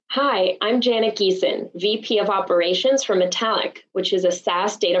Hi, I'm Janet Geeson, VP of Operations for Metallic, which is a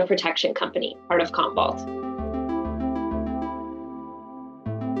SaaS data protection company, part of Commvault.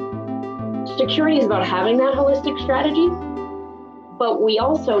 Security is about having that holistic strategy, but we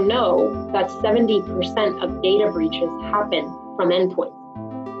also know that 70% of data breaches happen from endpoints.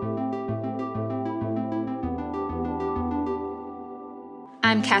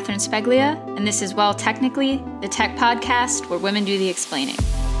 I'm Catherine Speglia, and this is Well Technically, the tech podcast where women do the explaining.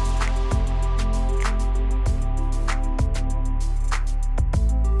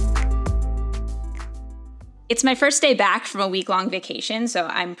 It's my first day back from a week-long vacation, so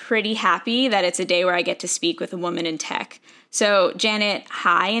I'm pretty happy that it's a day where I get to speak with a woman in tech. So, Janet,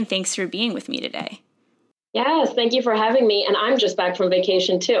 hi, and thanks for being with me today. Yes, thank you for having me, and I'm just back from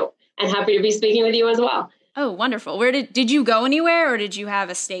vacation too, and happy to be speaking with you as well. Oh, wonderful. Where did you go anywhere, or did you have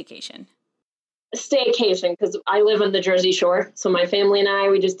a staycation? A staycation, because I live on the Jersey Shore, so my family and I,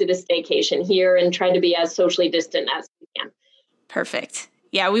 we just did a staycation here and tried to be as socially distant as we can. Perfect.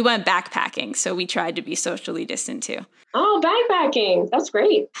 Yeah, we went backpacking, so we tried to be socially distant too. Oh, backpacking. That's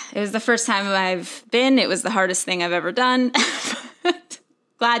great. It was the first time I've been. It was the hardest thing I've ever done.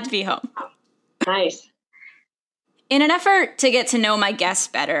 Glad to be home. Nice. In an effort to get to know my guests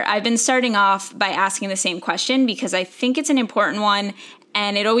better, I've been starting off by asking the same question because I think it's an important one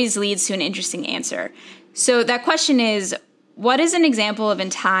and it always leads to an interesting answer. So that question is, what is an example of a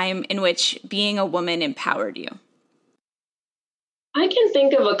time in which being a woman empowered you? I can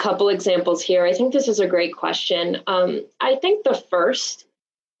think of a couple examples here. I think this is a great question. I think the first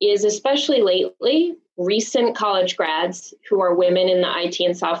is, especially lately, recent college grads who are women in the IT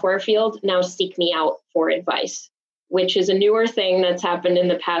and software field now seek me out for advice, which is a newer thing that's happened in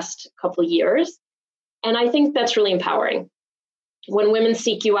the past couple of years. And I think that's really empowering. When women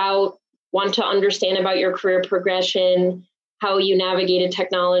seek you out, want to understand about your career progression, how you navigated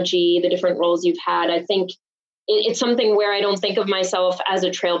technology, the different roles you've had, I think it's something where I don't think of myself as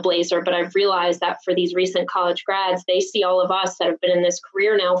a trailblazer, but I've realized that for these recent college grads, they see all of us that have been in this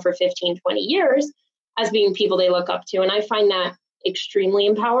career now for 15, 20 years as being people they look up to. And I find that extremely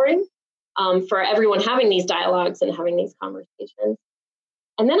empowering for everyone having these dialogues and having these conversations.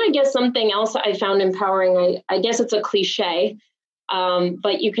 And then I guess something else I found empowering, I guess it's a cliche,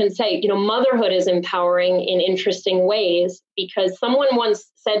 but you can say, motherhood is empowering in interesting ways, because someone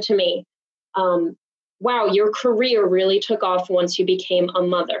once said to me, wow, your career really took off once you became a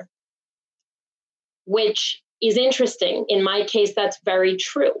mother, which is interesting. In my case, that's very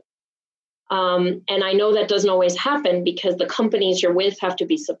true. And I know that doesn't always happen because the companies you're with have to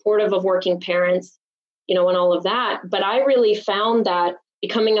be supportive of working parents, and all of that. But I really found that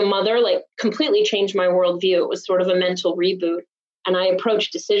becoming a mother, completely changed my worldview. It was sort of a mental reboot. And I approach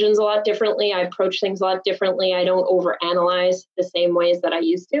decisions a lot differently. I approach things a lot differently. I don't overanalyze the same ways that I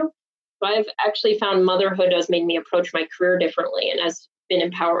used to. So I've actually found motherhood has made me approach my career differently and has been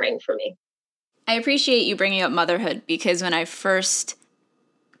empowering for me. I appreciate you bringing up motherhood, because when I first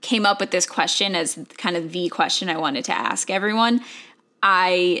came up with this question as kind of the question I wanted to ask everyone,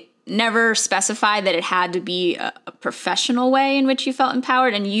 I never specified that it had to be a professional way in which you felt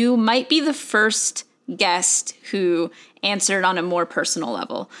empowered. And you might be the first guest who answered on a more personal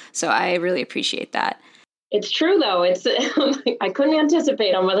level. So I really appreciate that. It's true, though. I couldn't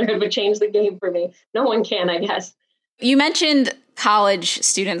anticipate how motherhood would change the game for me. No one can, I guess. You mentioned college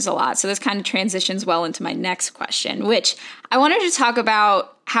students a lot, so this kind of transitions well into my next question, which I wanted to talk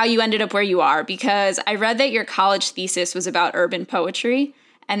about how you ended up where you are, because I read that your college thesis was about urban poetry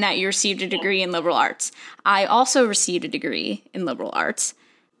and that you received a degree in liberal arts. I also received a degree in liberal arts,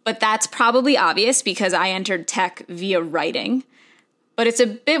 but that's probably obvious because I entered tech via writing. But it's a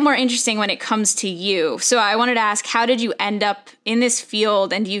bit more interesting when it comes to you. So I wanted to ask, how did you end up in this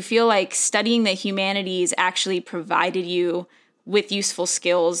field? And do you feel like studying the humanities actually provided you with useful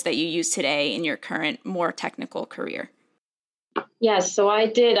skills that you use today in your current, more technical career? Yes, so I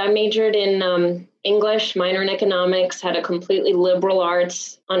did. I majored in English, minor in economics, had a completely liberal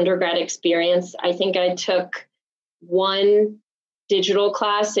arts undergrad experience. I think I took one digital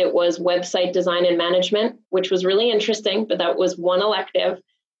class. It was website design and management, which was really interesting, but that was one elective.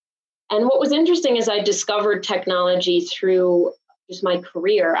 And what was interesting is I discovered technology through just my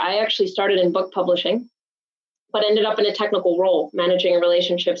career. I actually started in book publishing, but ended up in a technical role, managing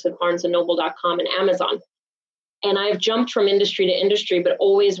relationships with BarnesandNoble.com and Amazon. And I've jumped from industry to industry, but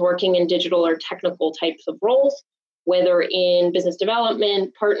always working in digital or technical types of roles, whether in business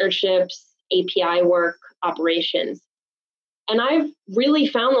development, partnerships, API work, operations. And I've really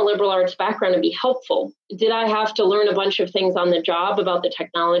found the liberal arts background to be helpful. Did I have to learn a bunch of things on the job about the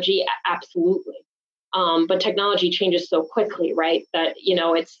technology? Absolutely. But technology changes so quickly, right? That,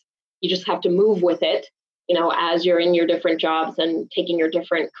 you just have to move with it, as you're in your different jobs and taking your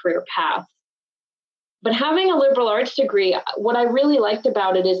different career paths. But having a liberal arts degree, what I really liked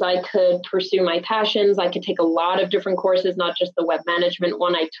about it is I could pursue my passions. I could take a lot of different courses, not just the web management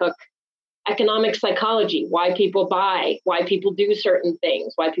one. I took economic psychology, why people buy, why people do certain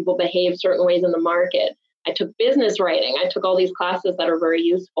things, why people behave certain ways in the market. I took business writing. I took all these classes that are very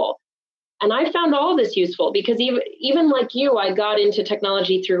useful. And I found all this useful because even like you, I got into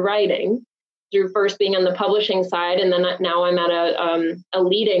technology through writing, through first being on the publishing side. And then now I'm at a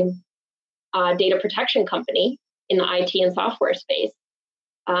leading data protection company in the IT and software space.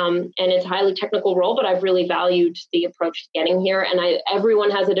 And it's a highly technical role, but I've really valued the approach to getting here. And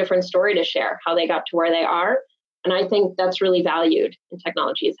everyone has a different story to share, how they got to where they are. And I think that's really valued in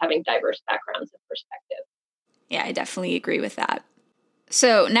technology, is having diverse backgrounds and perspective. Yeah, I definitely agree with that.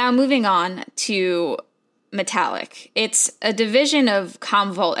 So now moving on to Metallic. It's a division of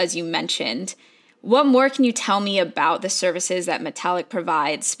Commvault, as you mentioned. What more can you tell me about the services that Metallic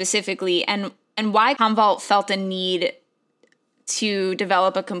provides specifically, and why Commvault felt a need to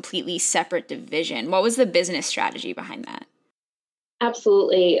develop a completely separate division? What was the business strategy behind that?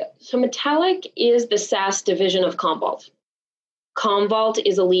 Absolutely. So Metallic is the SaaS division of Commvault. Commvault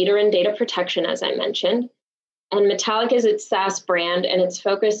is a leader in data protection, as I mentioned, and Metallic is its SaaS brand, and it's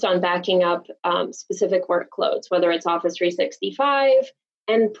focused on backing up specific workloads, whether it's Office 365,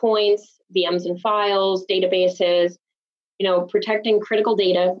 endpoints, VMs and files, databases, protecting critical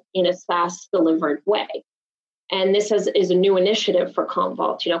data in a SaaS delivered way. And this is a new initiative for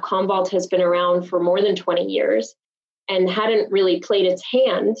Commvault. Commvault has been around for more than 20 years and hadn't really played its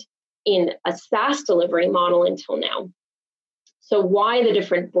hand in a SaaS delivery model until now. So why the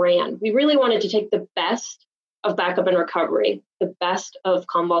different brand? We really wanted to take the best of backup and recovery, the best of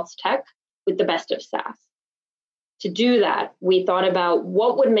Commvault's tech with the best of SaaS. To do that, we thought about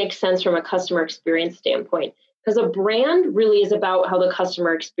what would make sense from a customer experience standpoint, because a brand really is about how the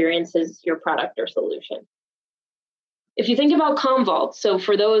customer experiences your product or solution. If you think about Commvault, so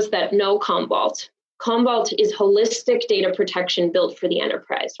for those that know Commvault is holistic data protection built for the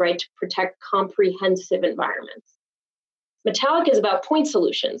enterprise, right? To protect comprehensive environments. Metallic is about point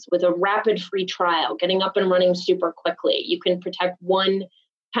solutions with a rapid free trial, getting up and running super quickly. You can protect one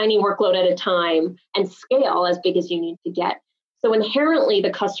tiny workload at a time and scale as big as you need to get. So inherently, the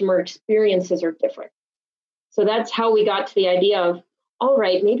customer experiences are different. So that's how we got to the idea of, all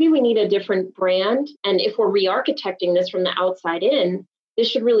right, maybe we need a different brand. And if we're re-architecting this from the outside in, this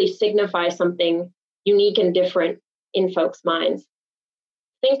should really signify something unique and different in folks' minds.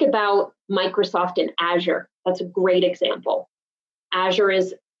 Think about Microsoft and Azure. That's a great example. Azure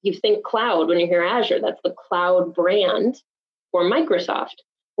is, you think cloud when you hear Azure, that's the cloud brand for Microsoft.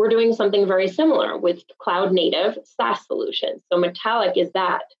 We're doing something very similar with cloud native SaaS solutions. So Metallic is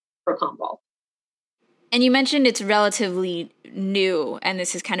that for Commvault. And you mentioned it's relatively new, and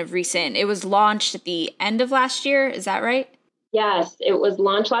this is kind of recent. It was launched at the end of last year. Is that right? Yes, it was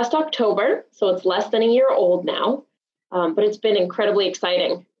launched last October. So it's less than a year old now. But it's been incredibly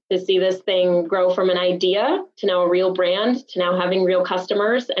exciting to see this thing grow from an idea to now a real brand, to now having real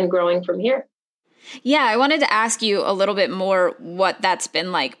customers and growing from here. Yeah, I wanted to ask you a little bit more what that's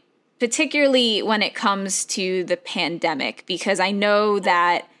been like, particularly when it comes to the pandemic, because I know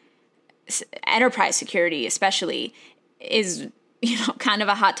that enterprise security especially is kind of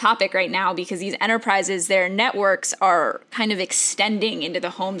a hot topic right now, because these enterprises, their networks are kind of extending into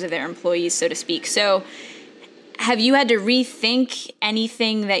the homes of their employees, so to speak. So have you had to rethink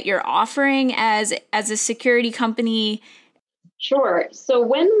anything that you're offering as a security company? Sure. So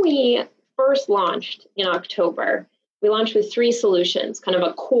when we first launched in October, we launched with 3 solutions, kind of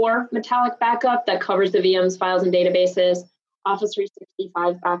a core Metallic backup that covers the VMs, files, and databases, Office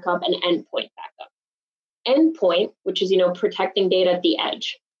 365 backup, and endpoint backup. Endpoint, which is, protecting data at the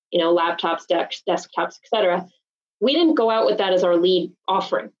edge, laptops, desktops, et cetera. We didn't go out with that as our lead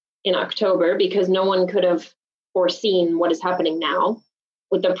offering in October because no one could have foreseen what is happening now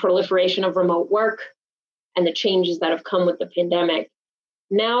with the proliferation of remote work and the changes that have come with the pandemic.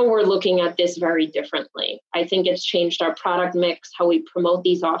 Now we're looking at this very differently. I think it's changed our product mix, how we promote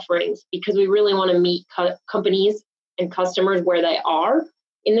these offerings, because we really want to meet companies and customers where they are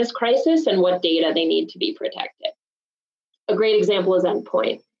in this crisis and what data they need to be protected. A great example is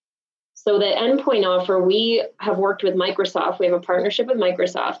endpoint. So the endpoint offer, we have worked with Microsoft. We have a partnership with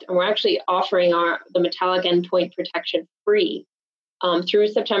Microsoft, and we're actually offering the Metallic endpoint protection free through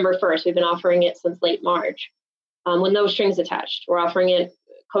September 1st. We've been offering it since late March with no strings attached. We're offering it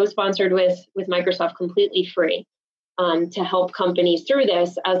co-sponsored with Microsoft completely free. to help companies through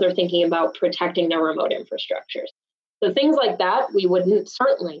this as they're thinking about protecting their remote infrastructures. So things like that, we wouldn't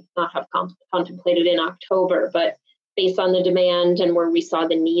certainly not have contemplated in October, but based on the demand and where we saw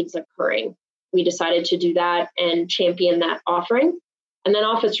the needs occurring, we decided to do that and champion that offering. And then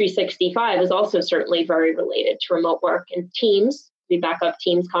Office 365 is also certainly very related to remote work and Teams. We back up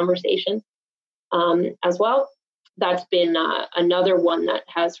Teams conversations as well. That's been another one that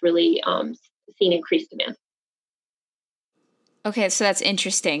has really seen increased demand. Okay, so that's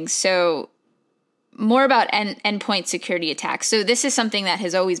interesting. So more about endpoint security attacks. So this is something that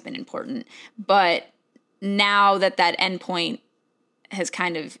has always been important, but now that endpoint has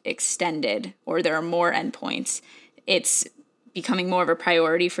kind of extended, or there are more endpoints, it's becoming more of a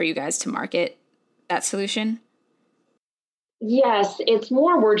priority for you guys to market that solution? Yes, it's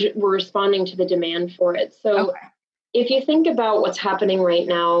more we're responding to the demand for it. So if you think about what's happening right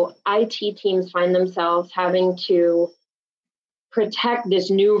now, IT teams find themselves having to protect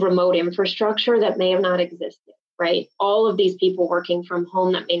this new remote infrastructure that may have not existed, right? All of these people working from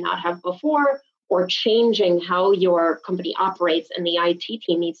home that may not have before, or changing how your company operates, and the IT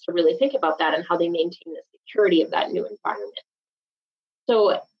team needs to really think about that and how they maintain the security of that new environment.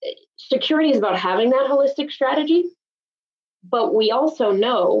 So security is about having that holistic strategy, but we also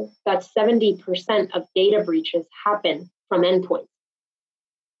know that 70% of data breaches happen from endpoints,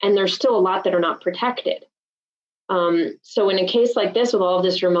 and there's still a lot that are not protected. So in a case like this, with all of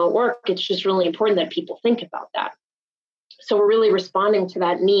this remote work, it's just really important that people think about that. So we're really responding to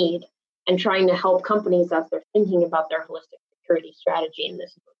that need and trying to help companies as they're thinking about their holistic security strategy in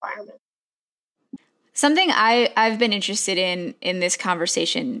this environment. Something I've been interested in this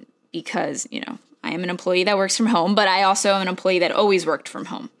conversation, because, I am an employee that works from home, but I also am an employee that always worked from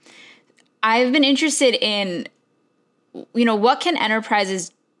home. I've been interested in, what can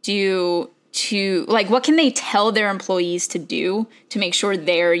enterprises do what can they tell their employees to do to make sure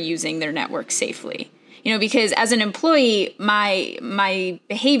they're using their network safely? Because as an employee, my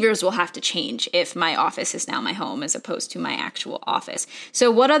behaviors will have to change if my office is now my home as opposed to my actual office. So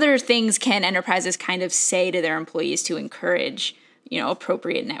what other things can enterprises kind of say to their employees to encourage,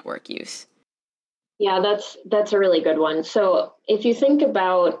 appropriate network use? Yeah, that's a really good one. So if you think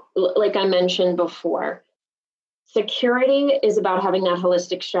about, like I mentioned before, security is about having that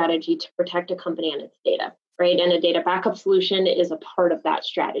holistic strategy to protect a company and its data, right? And a data backup solution is a part of that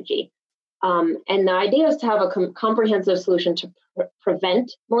strategy. And the idea is to have a comprehensive solution to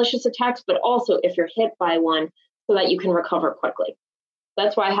prevent malicious attacks, but also if you're hit by one, so that you can recover quickly.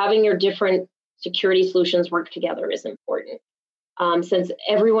 That's why having your different security solutions work together is important, since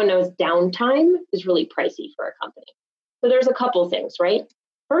everyone knows downtime is really pricey for a company. So there's a couple things, right?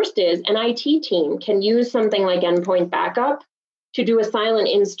 First is an IT team can use something like endpoint backup to do a silent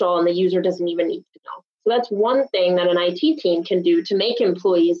install, and the user doesn't even need to know. So that's one thing that an IT team can do to make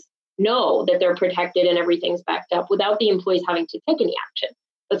employees know that they're protected and everything's backed up without the employees having to take any action.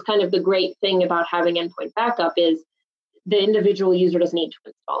 That's kind of the great thing about having endpoint backup, is the individual user doesn't need to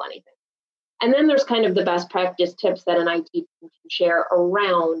install anything. And then there's kind of the best practice tips that an IT team can share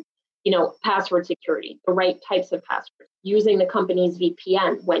around, password security, the right types of passwords, using the company's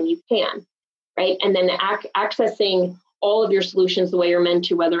VPN when you can, right? And then accessing all of your solutions the way you're meant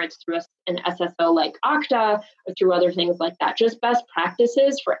to, whether it's through an SSO like Okta or through other things like that, just best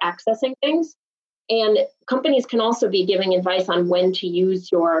practices for accessing things. And companies can also be giving advice on when to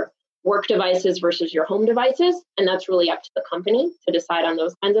use your work devices versus your home devices. And that's really up to the company to decide on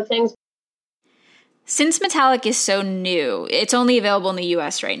those kinds of things. Since Metallic is so new, it's only available in the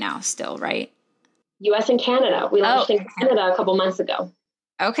US right now still, right? US and Canada. We launched in Canada a couple months ago.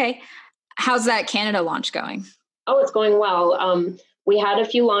 Okay. How's that Canada launch going? Oh, it's going well. We had a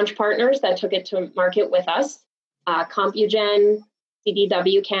few launch partners that took it to market with us, Compugen,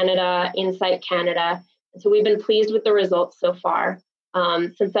 CDW Canada, Insight Canada. And so we've been pleased with the results so far,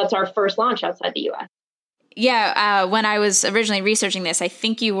 since that's our first launch outside the US. Yeah, when I was originally researching this, I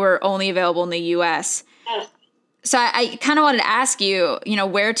think you were only available in the US. Yes. So I kind of wanted to ask you,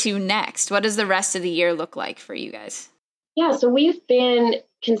 where to next? What does the rest of the year look like for you guys? Yeah, so we've been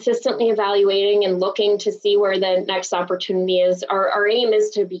consistently evaluating and looking to see where the next opportunity is. Our aim is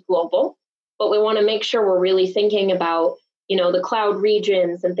to be global, but we want to make sure we're really thinking about, the cloud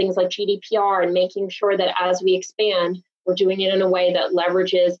regions and things like GDPR, and making sure that as we expand, we're doing it in a way that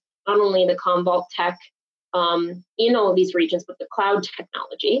leverages not only the Commvault tech in all of these regions, but the cloud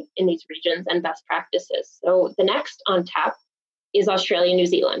technology in these regions and best practices. So the next on tap is Australia, New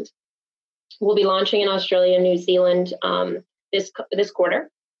Zealand. We'll be launching in Australia and New Zealand this quarter,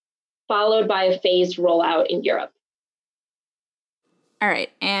 followed by a phased rollout in Europe. All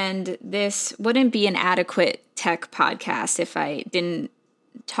right. And this wouldn't be an adequate tech podcast if I didn't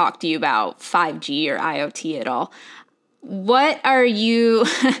talk to you about 5G or IoT at all. What are you,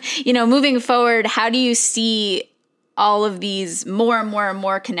 moving forward, how do you see all of these more and more and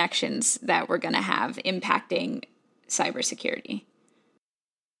more connections that we're going to have impacting cybersecurity?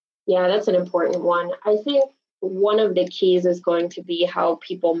 Yeah, that's an important one. I think one of the keys is going to be how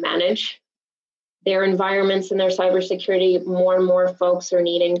people manage their environments and their cybersecurity. More and more folks are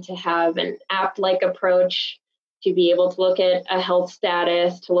needing to have an app-like approach to be able to look at a health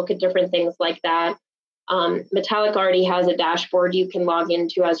status, to look at different things like that. Metallic already has a dashboard you can log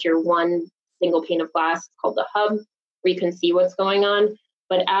into as your one single pane of glass. It's called the Hub, where you can see what's going on.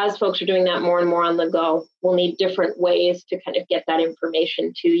 But as folks are doing that more and more on the go, we'll need different ways to kind of get that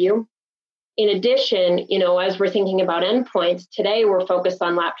information to you. In addition, as we're thinking about endpoints, today we're focused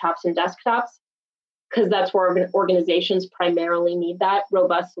on laptops and desktops because that's where organizations primarily need that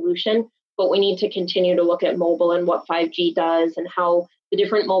robust solution. But we need to continue to look at mobile and what 5G does and how the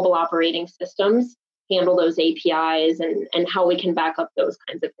different mobile operating systems handle those APIs and how we can back up those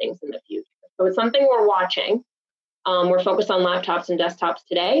kinds of things in the future. So it's something we're watching. We're focused on laptops and desktops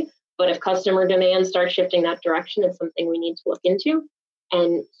today, but if customer demand starts shifting that direction, it's something we need to look into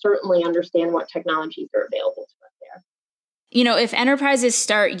and certainly understand what technologies are available to us there. If enterprises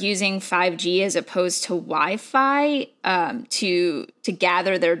start using 5G as opposed to Wi-Fi to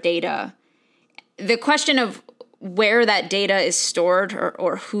gather their data, the question of where that data is stored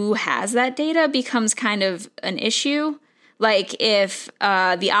or who has that data becomes kind of an issue. Like if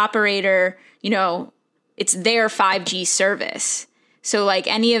the operator, it's their 5G service. So like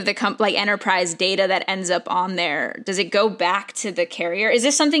any of the enterprise data that ends up on there, does it go back to the carrier? Is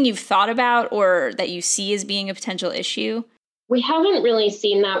this something you've thought about or that you see as being a potential issue? We haven't really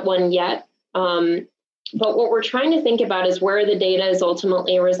seen that one yet. But what we're trying to think about is where the data is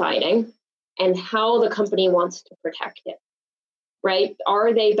ultimately residing and how the company wants to protect it, right?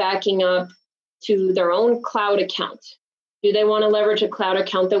 Are they backing up to their own cloud account? Do they want to leverage a cloud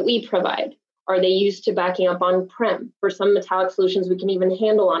account that we provide? Are they used to backing up on-prem? For some Metallic solutions, we can even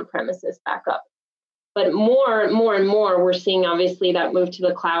handle on-premises backup. But more and more, we're seeing obviously that move to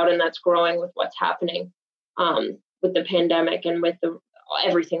the cloud, and that's growing with what's happening with the pandemic and with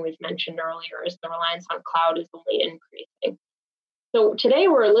everything we've mentioned earlier, is the reliance on cloud is only increasing. So today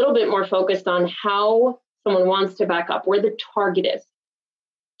we're a little bit more focused on how someone wants to back up, where the target is.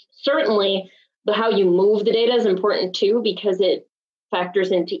 Certainly, how you move the data is important too, because it factors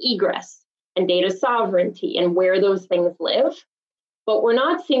into egress and data sovereignty and where those things live. But we're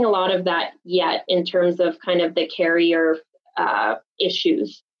not seeing a lot of that yet in terms of kind of the carrier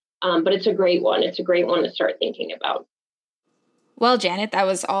issues. But it's a great one. It's a great one to start thinking about. Well, Janet, that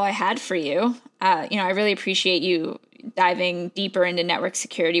was all I had for you. I really appreciate you diving deeper into network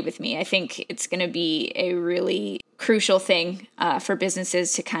security with me. I think it's going to be a really crucial thing for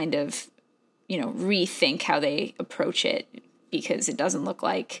businesses to kind of, rethink how they approach it, because it doesn't look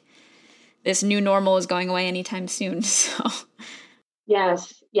like this new normal is going away anytime soon. So,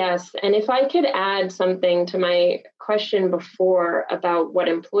 yes. And if I could add something to my question before about what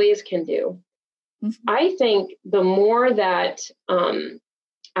employees can do, mm-hmm. I think the more that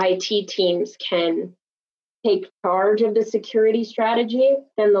IT teams can take charge of the security strategy,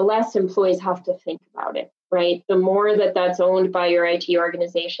 then the less employees have to think about it, right? The more that that's owned by your IT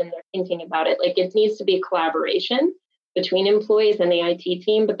organization, they're thinking about it. Like it needs to be a collaboration between employees and the IT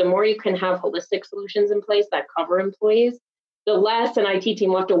team, but the more you can have holistic solutions in place that cover employees, the less an IT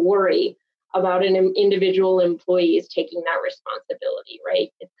team will have to worry about an individual employees taking that responsibility,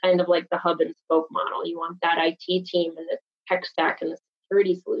 right? It's kind of like the hub and spoke model. You want that IT team and the tech stack and the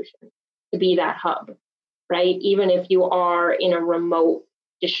security solution to be that hub, right? Even if you are in a remote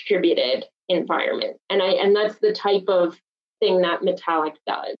distributed environment. And that's the type of thing that Metallic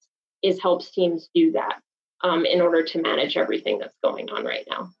does, is helps teams do that in order to manage everything that's going on right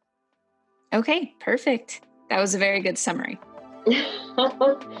now. Okay, perfect. That was a very good summary.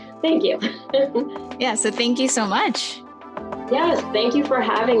 Thank you. Yeah, so thank you so much. Yes, thank you for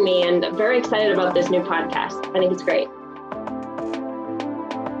having me, and I'm very excited about this new podcast. I think it's great.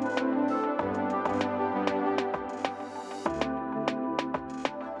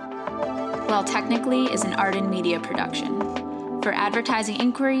 Well Technically is an Arden Media production. For advertising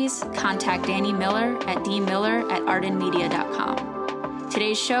inquiries, contact Danny Miller at dmiller@ardenmedia.com.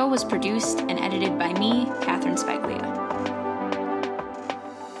 Today's show was produced and edited by me, Catherine Spaglia.